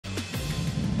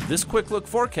This quick look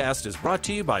forecast is brought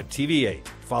to you by TV8.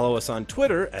 Follow us on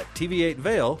Twitter at TV8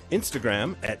 Vail,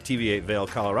 Instagram at TV8 Vail,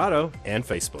 Colorado, and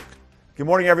Facebook. Good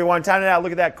morning, everyone. Time to now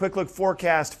look at that quick look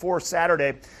forecast for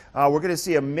Saturday. We're going to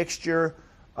see a mixture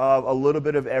of a little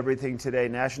bit of everything today.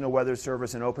 National Weather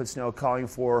Service and Open Snow calling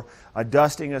for a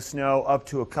dusting of snow up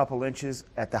to a couple inches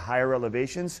at the higher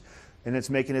elevations, and it's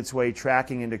making its way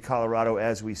tracking into Colorado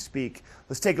as we speak.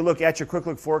 Let's take a look at your quick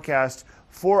look forecast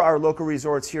for our local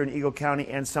resorts here in Eagle County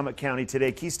and Summit County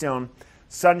today. Keystone,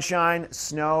 sunshine,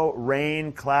 snow,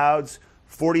 rain, clouds.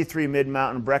 43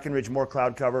 mid-mountain, Breckenridge, more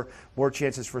cloud cover, more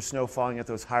chances for snow falling at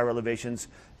those higher elevations.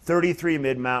 33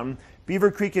 mid-mountain.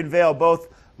 Beaver Creek and Vail, both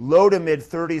low to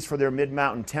mid-30s for their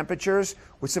mid-mountain temperatures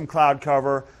with some cloud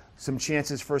cover, some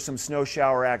chances for some snow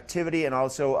shower activity, and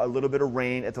also a little bit of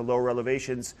rain at the lower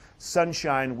elevations.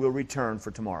 Sunshine will return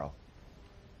for tomorrow.